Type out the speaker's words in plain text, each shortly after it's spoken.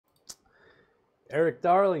Eric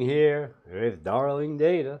Darling here with Darling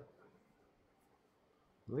Data.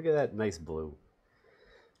 Look at that nice blue.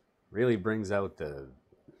 Really brings out the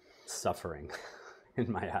suffering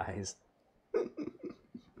in my eyes.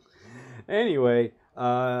 Anyway,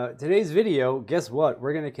 today's video, guess what?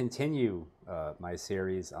 We're going to continue my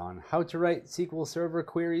series on how to write SQL Server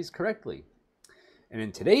queries correctly. And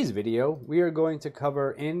in today's video, we are going to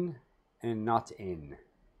cover in and not in,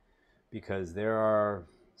 because there are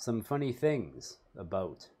some funny things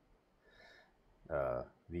about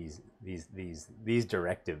these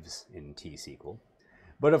directives in T-SQL.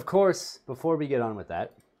 But of course, before we get on with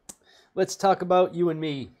that, let's talk about you and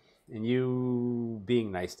me, and you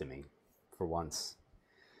being nice to me for once.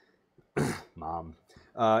 Mom.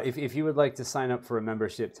 If you would like to sign up for a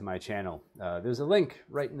membership to my channel, there's a link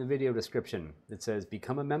right in the video description that says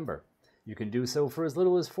become a member. You can do so for as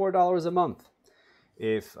little as $4 a month.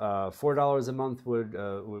 If $4 a month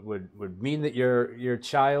would mean that your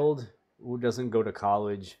child who doesn't go to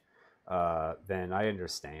college, then I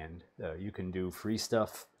understand. You can do free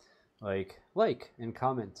stuff like and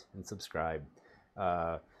comment and subscribe.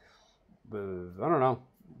 I don't know.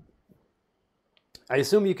 I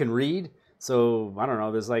assume you can read, so I don't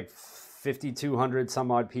know. There's like 5,200 some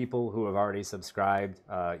odd people who have already subscribed.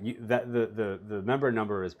 The member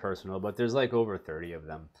number is personal, but there's like over 30 of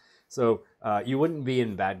them. So you wouldn't be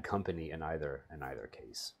in bad company in either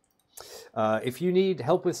case. If you need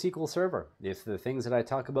help with SQL Server, if the things that I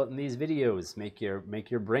talk about in these videos make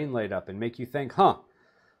your brain light up and make you think, huh,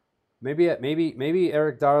 maybe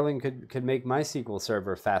Eric Darling could make my SQL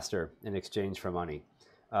Server faster in exchange for money.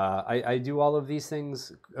 I do all of these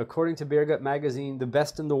things, according to Beer Gut Magazine, the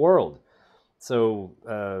best in the world. So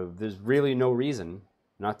there's really no reason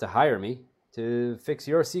not to hire me to fix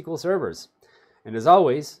your SQL servers. And as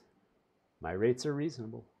always, my rates are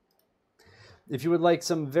reasonable. If you would like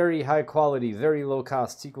some very high quality, very low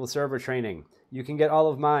cost SQL Server training, you can get all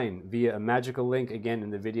of mine via a magical link, again in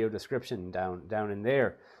the video description down in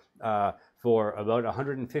there, for about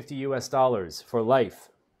 $150 US for life.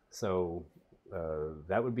 So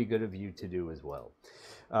that would be good of you to do as well.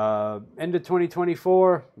 End of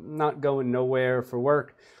 2024, not going nowhere for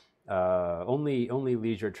work. Only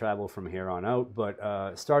leisure travel from here on out, but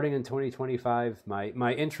starting in 2025,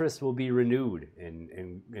 my interest will be renewed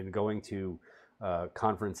in going to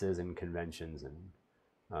conferences and conventions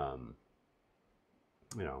and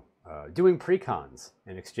doing pre-cons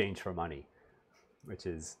in exchange for money, which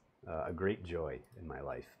is a great joy in my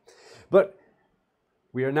life. But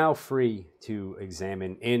we are now free to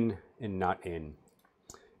examine in and not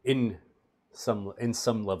in some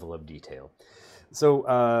level of detail.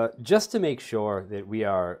 So just to make sure that we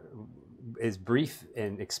are as brief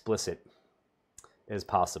and explicit as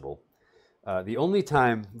possible, the only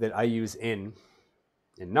time that I use in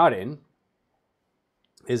and not in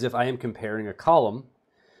is if I am comparing a column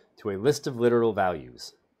to a list of literal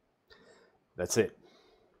values. That's it.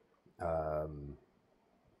 The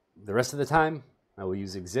rest of the time, I will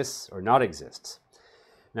use exists or not exists.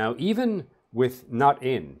 Now, even with not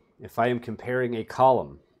in, if I am comparing a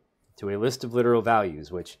column to a list of literal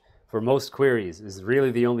values, which for most queries is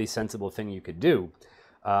really the only sensible thing you could do,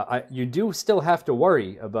 you do still have to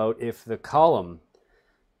worry about if the column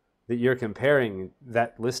that you're comparing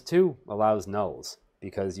that list to allows nulls,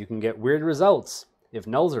 because you can get weird results if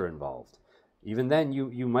nulls are involved. Even then,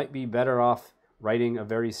 you might be better off writing a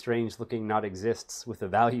very strange looking not exists with a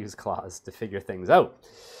values clause to figure things out.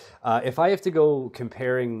 If I have to go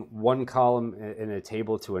comparing one column in a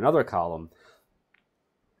table to another column,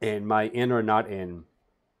 and my in or not in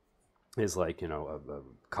is like, a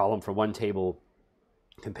column for one table,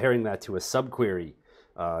 comparing that to a subquery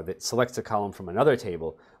that selects a column from another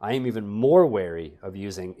table, I am even more wary of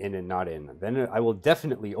using in and not in. Then I will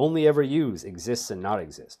definitely only ever use exists and not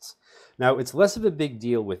exists. Now, it's less of a big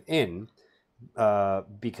deal with in,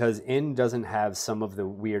 because in doesn't have some of the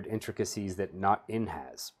weird intricacies that not in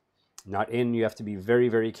has. Not in, you have to be very,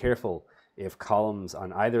 very careful if columns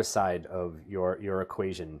on either side of your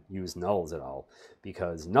equation use nulls at all,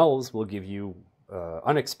 because nulls will give you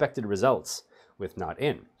unexpected results with not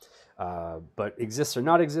in. But exists or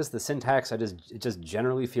not exists, the syntax, it just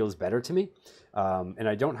generally feels better to me. And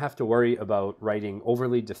I don't have to worry about writing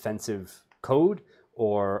overly defensive code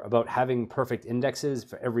or about having perfect indexes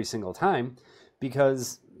for every single time,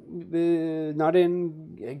 because not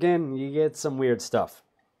in, again, you get some weird stuff.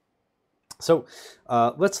 So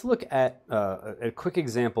let's look at a quick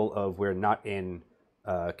example of where not in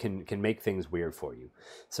can make things weird for you.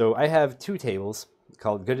 So I have two tables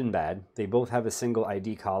called good and bad. They both have a single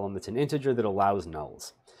ID column that's an integer that allows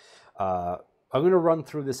nulls. I'm going to run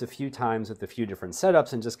through this a few times with a few different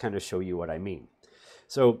setups and just kind of show you what I mean.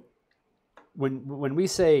 So when we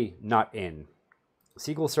say not in,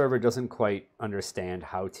 SQL Server doesn't quite understand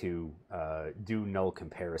how to do null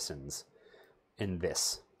comparisons in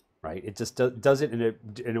this, right? It just does it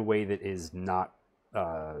in a way that is not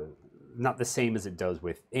the same as it does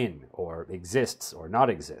with in, or exists or not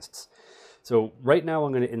exists. So right now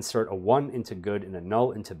I'm going to insert a 1 into good and a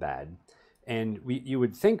null into bad. And you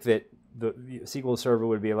would think that the SQL Server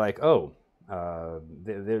would be like, oh,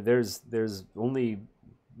 there's only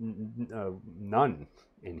none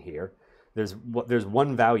in here. There's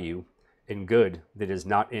one value in good that is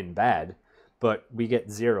not in bad, but we get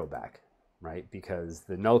 0 back, right? Because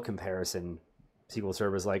the null comparison, SQL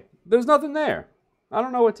Server is like, there's nothing there. I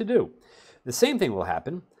don't know what to do. The same thing will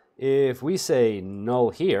happen if we say null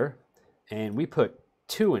here and we put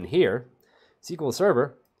 2 in here. SQL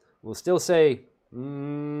Server will still say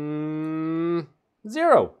 0,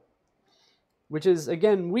 which is,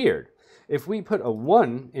 again, weird. If we put a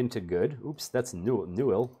 1 into good, oops, that's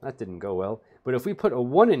newil, that didn't go well. But if we put a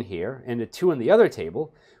 1 in here and a 2 in the other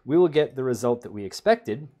table, we will get the result that we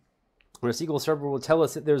expected, where SQL Server will tell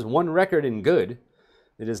us that there's 1 record in good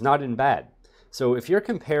that is not in bad. So if you're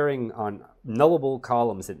comparing on nullable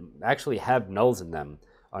columns that actually have nulls in them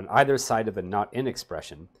on either side of the not in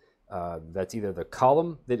expression, that's either the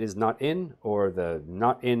column that is not in or the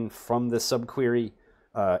not in from the subquery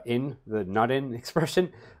in the not in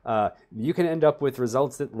expression, you can end up with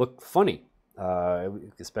results that look funny,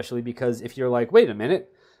 especially because if you're like, wait a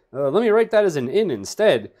minute, let me write that as an in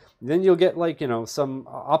instead, then you'll get, like, you know, some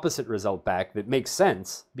opposite result back that makes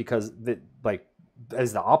sense because that, like,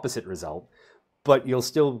 as the opposite result, but you'll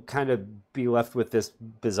still kind of be left with this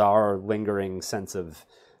bizarre lingering sense of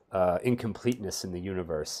incompleteness in the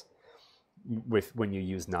universe when you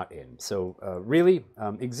use not in. So really,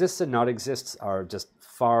 exists and not exists are just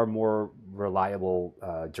far more reliable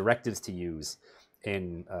directives to use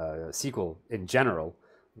in SQL in general.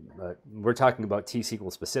 We're talking about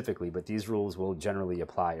T-SQL specifically, but these rules will generally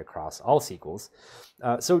apply across all SQLs.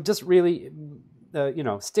 So just really, you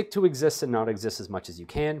know, stick to exists and not exists as much as you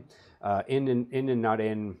can. In and not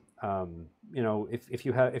in. You know, if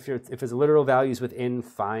it's literal values with in,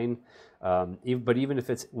 fine. But even if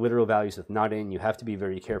it's literal values with not in, you have to be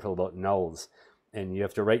very careful about nulls, and you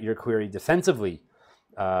have to write your query defensively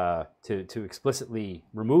to explicitly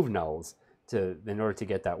remove nulls in order to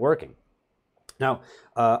get that working. Now,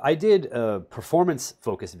 I did a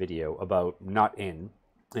performance-focused video about not in,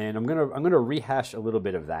 and I'm gonna rehash a little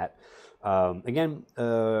bit of that. Again,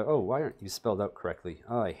 oh, why aren't you spelled out correctly?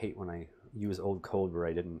 Oh, I hate when I use old code where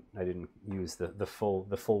I didn't use the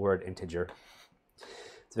full word integer.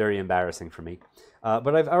 It's very embarrassing for me.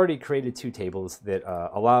 But I've already created 2 tables that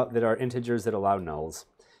are integers that allow nulls,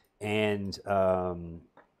 and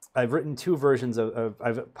I've written 2 versions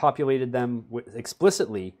I've populated them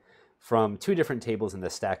explicitly from 2 different tables in the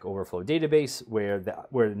Stack Overflow database where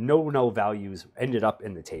no null values ended up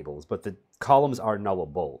in the tables, but the columns are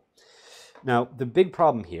nullable. Now, the big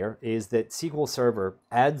problem here is that SQL Server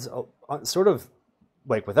adds sort of,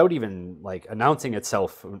 like, without even, like, announcing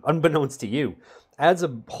itself, unbeknownst to you, adds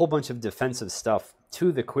a whole bunch of defensive stuff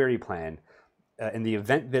to the query plan in the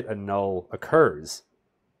event that a null occurs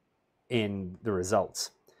in the results.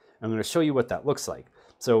 I'm going to show you what that looks like.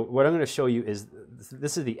 So what I'm going to show you is,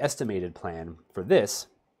 this is the estimated plan for this.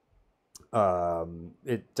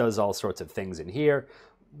 It does all sorts of things in here.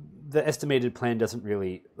 The estimated plan doesn't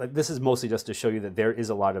really, like, this is mostly just to show you that there is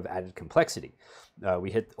a lot of added complexity.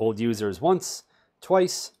 We hit old users once,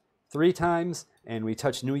 twice, 3 times, and we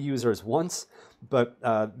touch new users once. But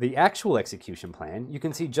the actual execution plan, you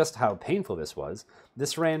can see just how painful this was.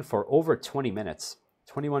 This ran for over 20 minutes,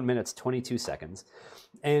 21 minutes, 22 seconds.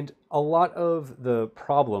 And a lot of the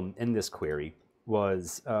problem in this query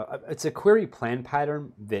was, it's a query plan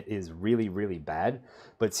pattern that is really, really bad,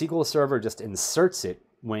 but SQL Server just inserts it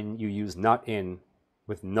when you use not in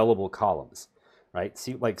with nullable columns, right?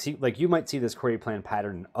 Like you might see this query plan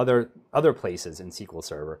pattern in other places in SQL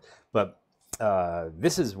Server, but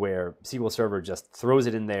this is where SQL Server just throws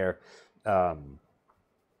it in there to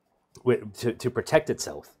protect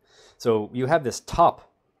itself. So you have this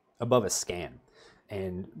top above a scan,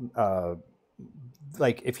 and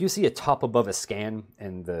like, if you see a top above a scan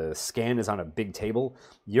and the scan is on a big table,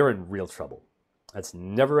 you're in real trouble. That's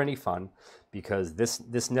never any fun, because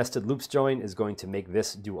this nested loops join is going to make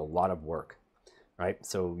this do a lot of work, right?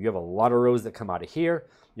 So you have a lot of rows that come out of here,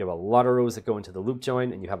 you have a lot of rows that go into the loop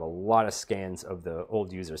join, and you have a lot of scans of the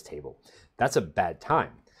old users table. That's a bad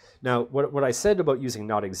time. Now, what I said about using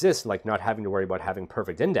not exist, like not having to worry about having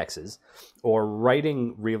perfect indexes, or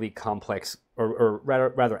writing really complex, or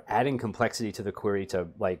rather adding complexity to the query to,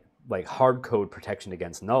 like, like hard code protection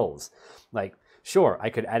against nulls. Like, sure, I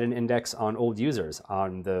could add an index on old users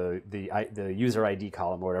on the user ID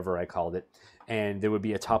column or whatever I called it, and there would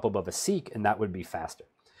be a top above a seek, and that would be faster.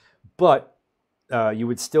 But you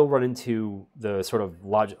would still run into the sort of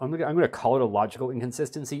logic. I'm going to call it a logical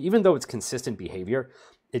inconsistency, even though it's consistent behavior.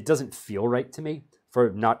 It doesn't feel right to me for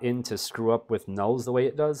not in to screw up with nulls the way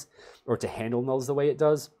it does, or to handle nulls the way it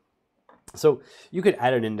does. So you could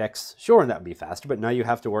add an index, sure, and that would be faster, but now you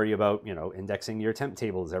have to worry about, you know, indexing your temp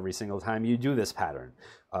tables every single time you do this pattern.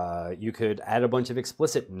 You could add a bunch of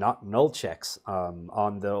explicit not null checks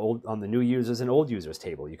on the new users and old users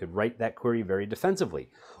table. You could write that query very defensively.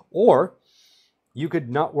 Or you could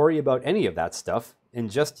not worry about any of that stuff and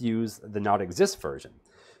just use the not exist version.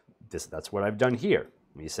 That's what I've done here.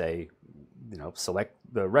 We say, you know, select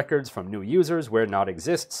the records from new users where not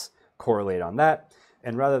exists, correlate on that.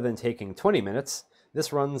 And rather than taking 20 minutes,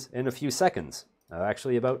 this runs in a few seconds,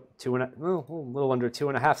 actually about a little under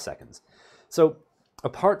 2.5 seconds. So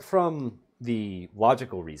apart from the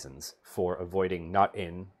logical reasons for avoiding not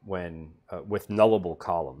in when with nullable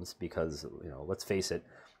columns, because, you know, let's face it,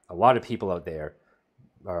 a lot of people out there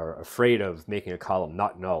are afraid of making a column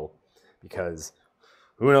not null because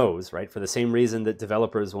who knows, right? For the same reason that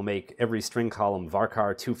developers will make every string column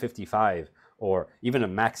varchar 255 or even a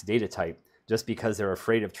max data type, just because they're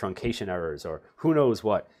afraid of truncation errors or who knows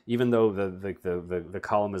what, even though the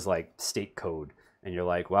column is like state code and you're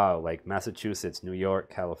like, wow, like Massachusetts, New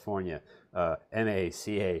York, California, MA,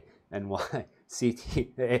 CA, NY,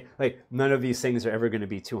 CT, like none of these things are ever going to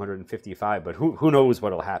be 255, but who knows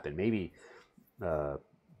what'll happen? Maybe,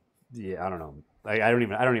 yeah, I don't know. I don't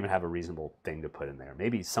even have a reasonable thing to put in there.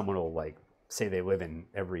 Maybe someone will like say they live in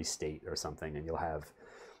every state or something, and you'll have,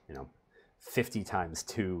 you know, 50 times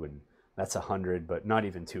 2 and that's 100, but not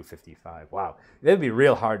even 255. Wow, it'd be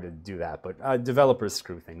real hard to do that. But developers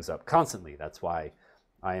screw things up constantly. That's why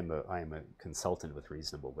I am a consultant with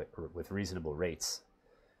reasonable rates.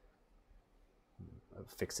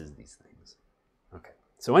 Fixes these things. Okay.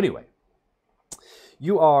 So anyway,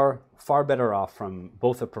 you are far better off from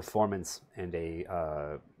both a performance and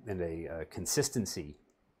a consistency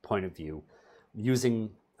point of view using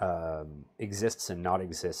exists and not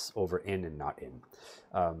exists over in and not in.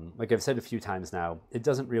 Like I've said a few times now, it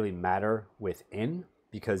doesn't really matter with in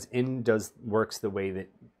because in works the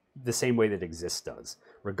same way that exists does,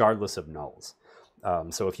 regardless of nulls.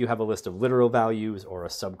 So if you have a list of literal values or a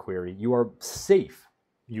subquery, you are safe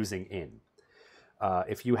using in.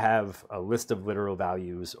 If you have a list of literal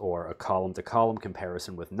values or a column-to-column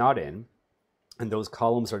comparison with not in, and those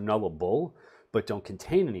columns are nullable, but don't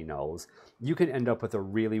contain any nulls, you can end up with a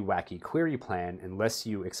really wacky query plan unless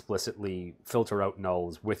you explicitly filter out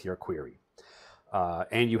nulls with your query.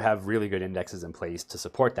 And you have really good indexes in place to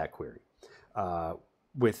support that query.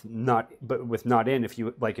 With not in, if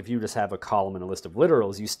you just have a column and a list of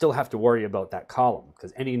literals, you still have to worry about that column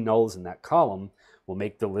because any nulls in that column will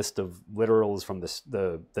make the list of literals from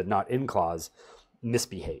the not in clause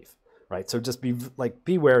misbehave, right? So just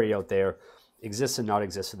be wary out there. Exists and not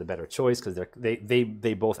exists are the better choice because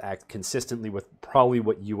they both act consistently with probably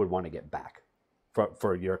what you would want to get back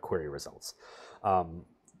for your query results.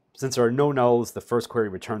 Since there are no nulls, the first query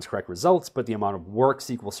returns correct results, but the amount of work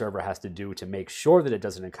SQL Server has to do to make sure that it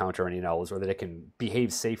doesn't encounter any nulls or that it can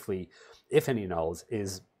behave safely if any nulls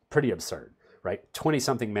is pretty absurd, right?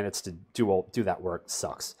 20-something minutes to do that work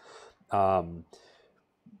sucks.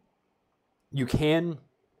 You can,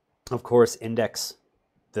 of course, index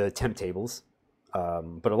the temp tables,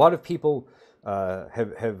 but a lot of people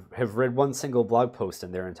have read one single blog post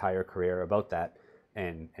in their entire career about that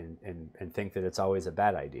and think that it's always a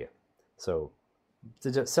bad idea. So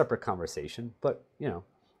it's a separate conversation, but you know,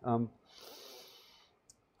 I'm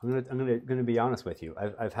gonna be honest with you.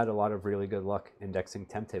 I've had a lot of really good luck indexing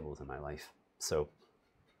temp tables in my life. So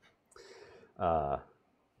what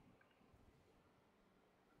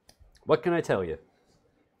can I tell you?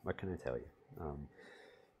 What can I tell you?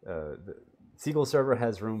 The SQL Server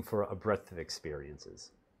has room for a breadth of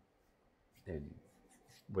experiences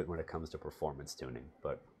when it comes to performance tuning.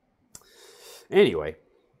 But anyway,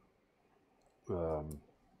 I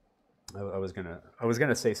was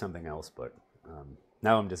gonna say something else, but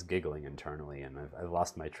now I'm just giggling internally, and I've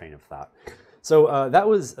lost my train of thought. So that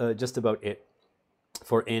was just about it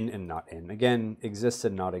for in and not in. Again, exists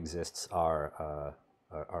and not exists are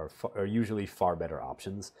usually far better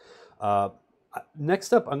options.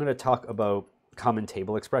 Next up, I'm going to talk about common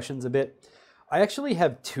table expressions a bit. I actually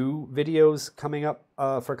have 2 videos coming up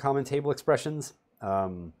for common table expressions.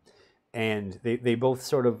 and they both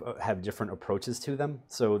sort of have different approaches to them.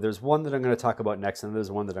 So there's one that I'm going to talk about next, and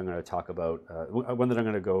there's one that I'm going to talk about, one that I'm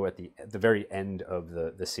going to go at the very end of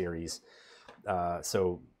the series.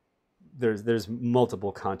 So there's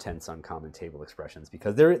multiple contents on common table expressions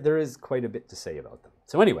because there is quite a bit to say about them.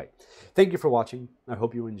 So anyway, thank you for watching. I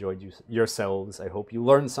hope you enjoyed yourselves. I hope you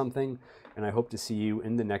learned something, and I hope to see you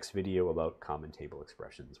in the next video about common table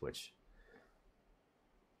expressions, which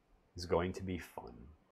is going to be fun.